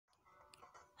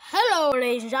Hello,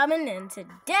 ladies and gentlemen, and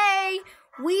today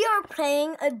we are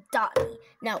playing Adopt Me.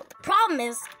 Now, the problem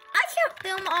is, I can't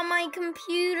film on my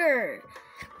computer,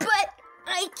 but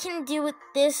I can do it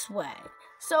this way.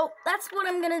 So, that's what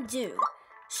I'm gonna do.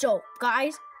 So,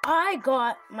 guys, I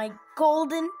got my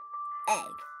golden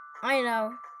egg. I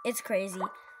know, it's crazy.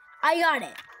 I got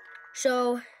it.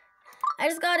 So, I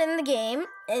just got in the game,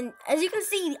 and as you can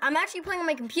see, I'm actually playing on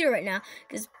my computer right now,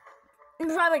 because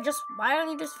you're probably just, why don't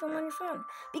you just film on your phone?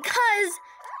 Because,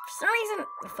 for some reason,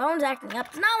 the phone's acting up.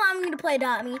 It's not allowing me to play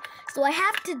Adopt Me, so I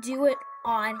have to do it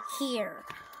on here.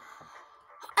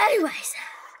 Anyways,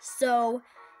 so,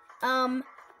 I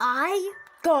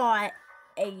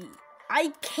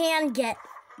can get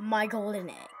my golden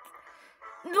egg.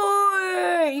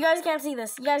 You guys can't see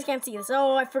this.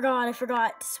 Oh, I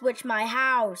forgot to switch my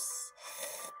house.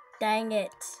 Dang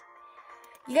it.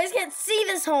 You guys can't see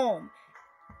this home.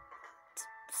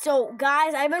 So,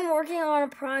 guys, I've been working on a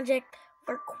project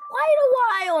for quite a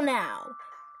while now.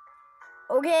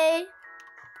 Okay?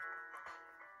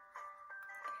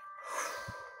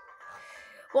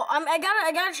 Well, I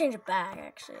gotta change it back,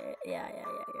 actually. Yeah.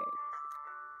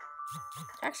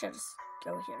 Actually, I'll just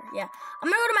go here. Yeah. I'm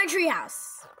gonna go to my tree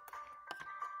house.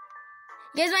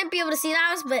 You guys might be able to see the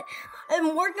house, but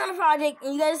I'm working on a project,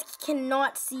 and you guys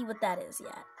cannot see what that is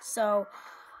yet. So,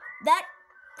 that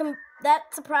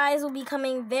surprise will be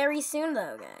coming very soon,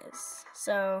 though, guys.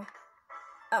 So,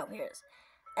 oh, here it is.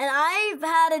 And I've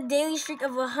had a daily streak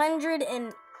of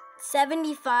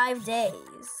 175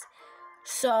 days.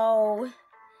 So,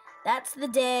 that's the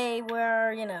day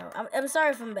where, you know, I'm sorry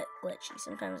if I'm a bit glitchy.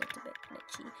 Sometimes it's a bit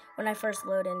glitchy when I first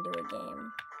load into a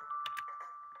game.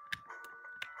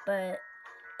 But,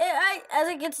 as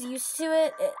it gets used to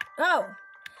it, oh.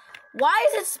 Why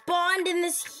is it spawned in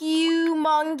this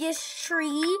humongous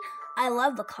tree? I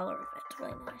love the color of it. It's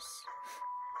really nice.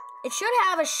 It should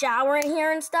have a shower in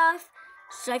here and stuff.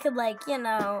 So I could, like, you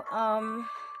know,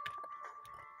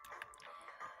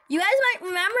 you guys might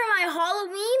remember my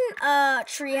Halloween,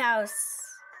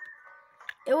 treehouse.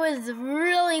 It was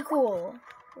really cool.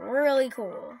 Really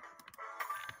cool.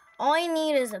 All I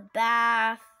need is a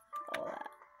bath. All that.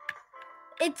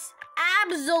 It's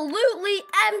absolutely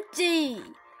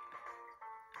empty.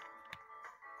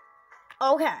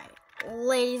 Okay,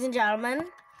 ladies and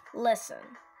gentlemen, listen.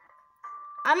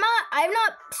 I've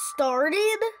not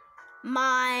started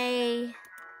my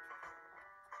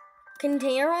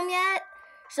container room yet,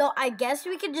 so I guess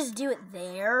we could just do it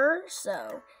there.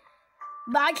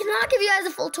 But I cannot give you guys a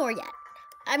full tour yet.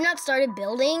 I've not started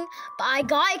building, but I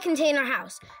got a container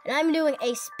house, and I'm doing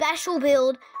a special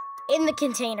build in the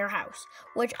container house,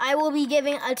 which I will be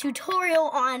giving a tutorial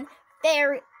on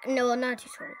no, not a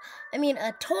tutorial. I mean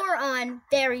a tour on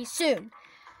very soon.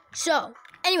 So,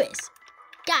 anyways,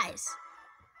 guys,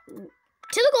 to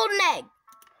the golden egg.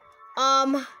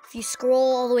 If you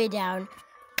scroll all the way down,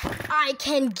 I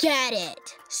can get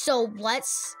it. So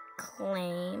let's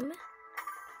claim.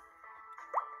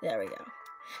 There we go.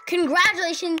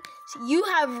 Congratulations, you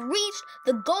have reached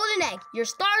the golden egg. Your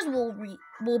stars will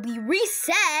be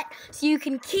reset so you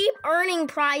can keep earning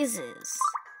prizes.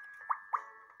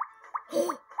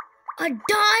 A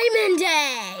diamond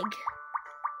egg!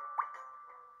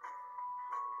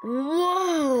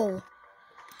 Whoa!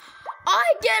 I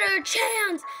get a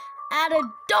chance at a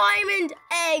diamond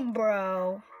egg,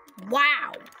 bro.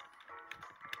 Wow.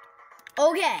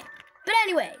 Okay, but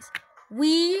anyways,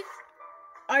 we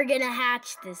are gonna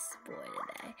hatch this boy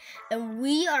today, and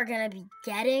we are gonna be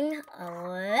getting a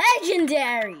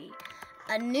legendary,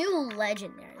 a new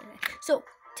legendary. So,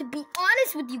 to be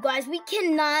honest with you guys, we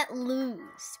cannot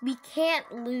lose. We can't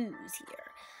lose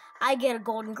here. I get a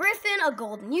golden griffin, a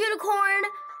golden unicorn,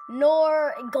 nor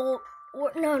a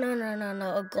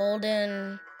a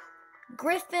golden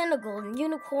griffin, a golden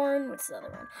unicorn. What's the other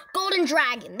one? Golden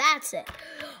dragon. That's it.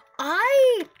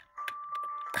 I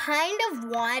kind of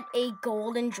want a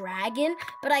golden dragon,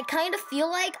 but I kind of feel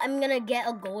like I'm gonna get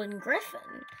a golden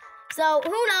griffin. So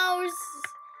who knows?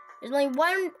 There's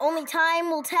only time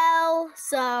will tell,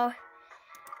 so,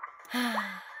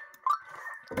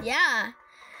 yeah,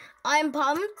 I'm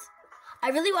pumped. I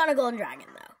really want a golden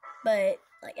dragon, though, but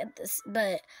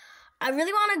I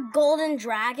really want a golden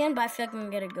dragon, but I feel like I'm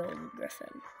gonna get a golden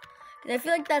griffin. Because I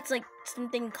feel like that's, like,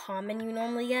 something common you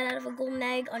normally get out of a golden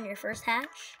egg on your first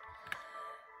hatch.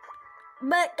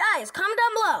 But, guys, comment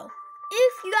down below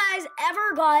if you guys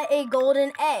ever got a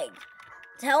golden egg.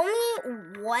 Tell me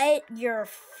what your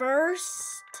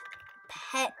first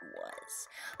pet was.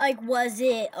 Like, was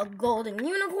it a golden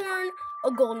unicorn,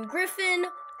 a golden griffin,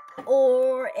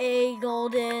 or a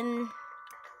golden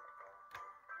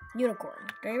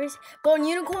unicorn. Golden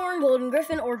unicorn, golden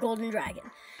griffin, or golden dragon.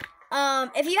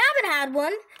 If you haven't had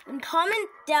one, then comment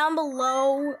down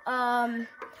below.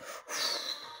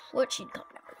 What should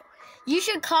comment down below? You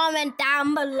should comment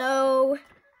down below.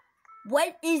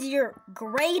 What is your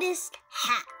greatest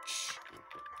hatch?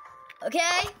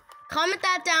 Okay? Comment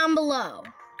that down below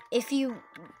if you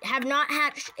have not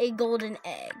hatched a golden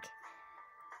egg.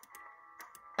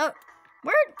 Oh,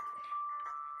 where?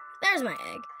 There's my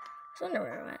egg. I wonder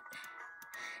where it went.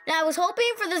 Now, I was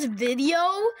hoping for this video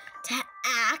to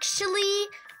actually,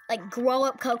 like, grow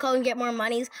up Coco and get more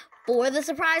monies for the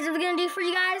surprise I was going to do for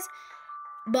you guys.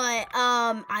 But,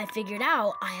 I figured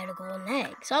out I had a golden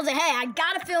egg. So I was like, hey, I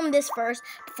gotta film this first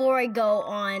before I go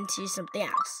on to something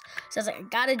else. So I was like, I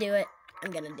gotta do it. I'm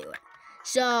gonna do it.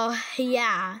 So,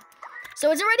 yeah.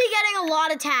 So it's already getting a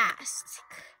lot of tasks.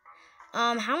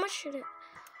 How much should it...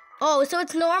 Oh, so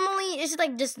it's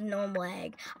like just a normal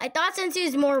egg. I thought since it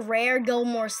was more rare, go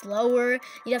more slower,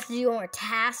 you'd have to do more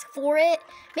tasks for it.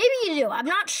 Maybe you do. I'm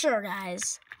not sure,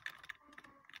 guys.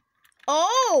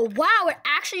 Oh, wow, it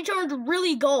actually turns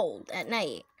really gold at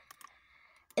night.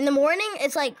 In the morning,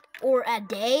 it's like, or at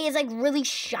day, it's like really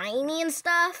shiny and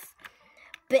stuff.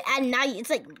 But at night,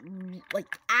 it's like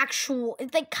actual,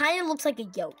 it like kind of looks like a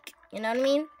yolk. You know what I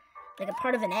mean? Like a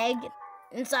part of an egg.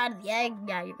 Inside of the egg.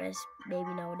 Yeah, you guys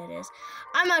maybe know what it is.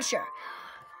 I'm not sure.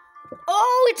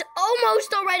 Oh, it's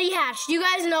almost already hatched. You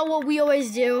guys know what we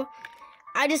always do.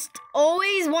 I just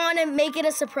always want to make it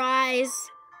a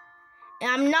surprise. And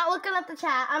I'm not looking at the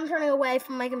chat. I'm turning away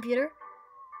from my computer.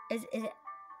 Is it?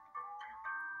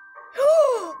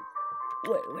 Wait,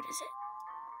 what is it?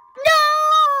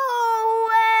 No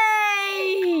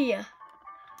way!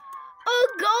 A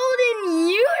golden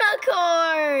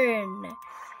unicorn!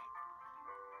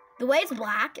 The way it's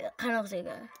black, it kind of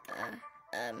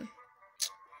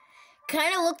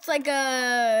looks like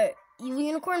a evil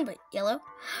unicorn, but yellow.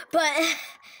 But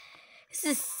this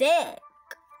is sick.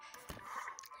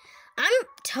 I'm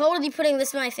totally putting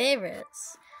this in my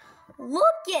favorites.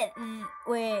 Look at it.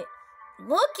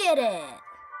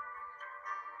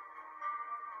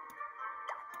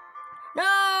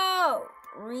 No!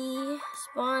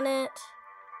 Respawn it.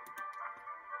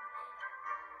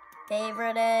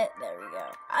 Favorite it. There we go.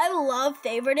 I love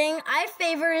favoriting. I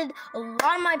favorited a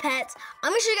lot of my pets.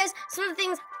 I'm going to show you guys some of the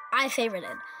things I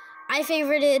favorited. I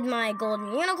favorited my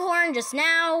golden unicorn just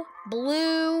now.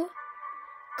 Blue.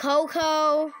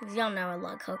 Coco. Y'all know I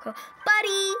love Coco.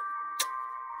 Buddy.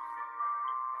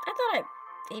 I thought I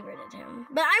favorited him.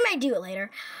 But I might do it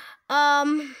later.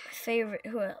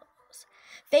 Who else?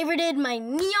 Favorited my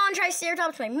neon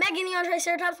triceratops, my mega neon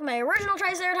triceratops, my original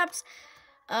triceratops.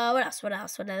 What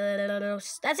else?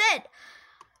 That's it.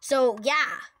 So,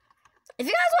 yeah. If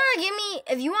you guys want to give me,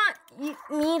 if you want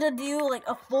me to do, like,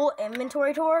 a full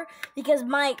inventory tour, because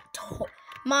my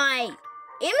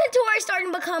inventory is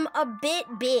starting to become a bit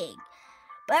big.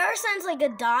 But ever since, like,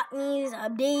 Adopt-Me's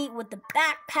update with the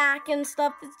backpack and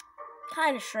stuff, it's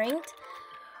kind of shrinked.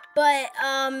 But,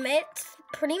 it's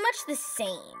pretty much the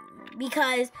same.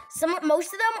 Because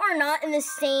most of them are not in the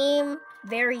same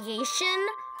variation.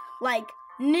 Like,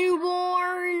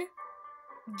 newborn,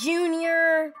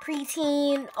 junior,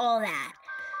 preteen, all that.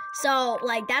 So,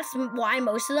 like, that's why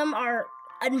most of them are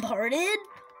unparted,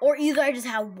 or either I just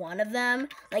have one of them.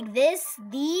 Like these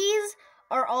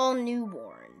are all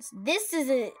newborns. This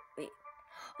is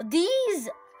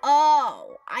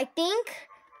I think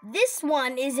this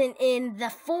one isn't in the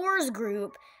fours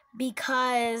group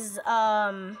because,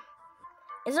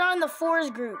 it's not in the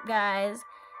fours group, guys.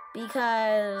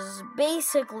 Because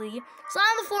basically, it's not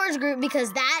in the fours group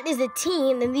because that is a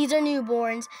teen and these are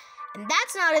newborns, and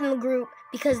that's not in the group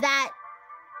because that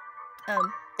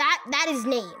is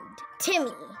named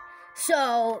Timmy.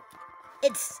 So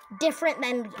it's different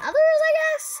than the others, I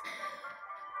guess.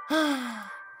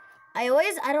 I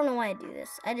don't know why I do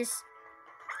this. I just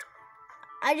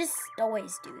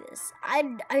always do this. I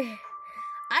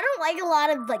don't like a lot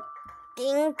of like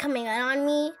things coming on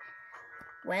me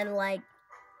when like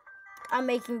I'm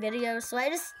making videos, so I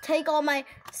just take all my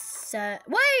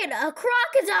wait, a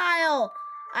crocodile!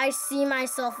 I see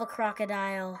myself a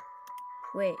crocodile.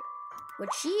 Wait,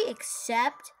 would she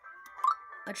accept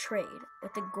a trade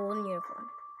with the golden unicorn?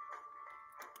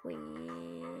 Wait.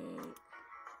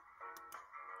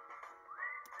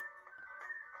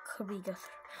 Could we go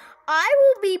through? I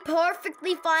will be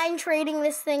perfectly fine trading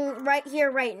this thing right here,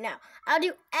 right now. I'll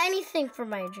do anything for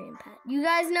my dream pet. You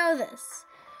guys know this.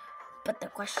 But the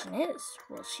question is,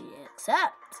 will she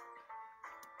accept?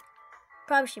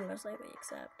 Probably she most likely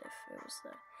accept if it was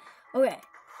the... Okay.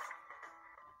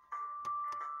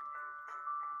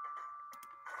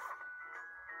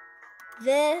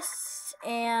 this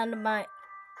and my...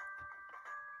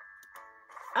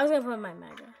 I was gonna put my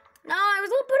mega. No, I was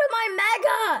gonna put in my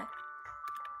mega!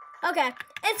 Okay,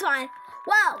 it's fine.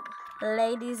 Well,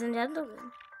 ladies and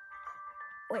gentlemen.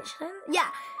 Wait, should I? Yeah.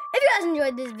 If you guys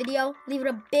enjoyed this video, leave it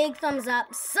a big thumbs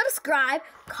up, subscribe,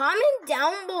 comment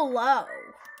down below.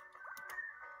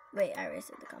 Wait, I already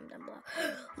said the comment down below.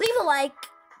 Leave a like,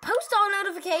 post all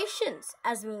notifications,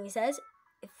 as Mimi says,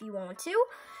 if you want to.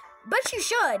 But you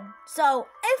should. So,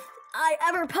 if I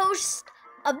ever post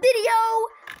a video,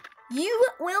 you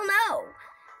will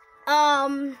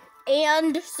know.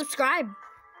 And subscribe.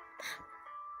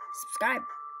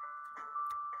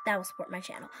 That will support my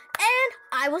channel. And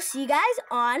I will see you guys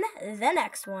on the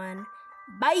next one.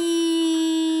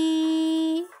 Bye!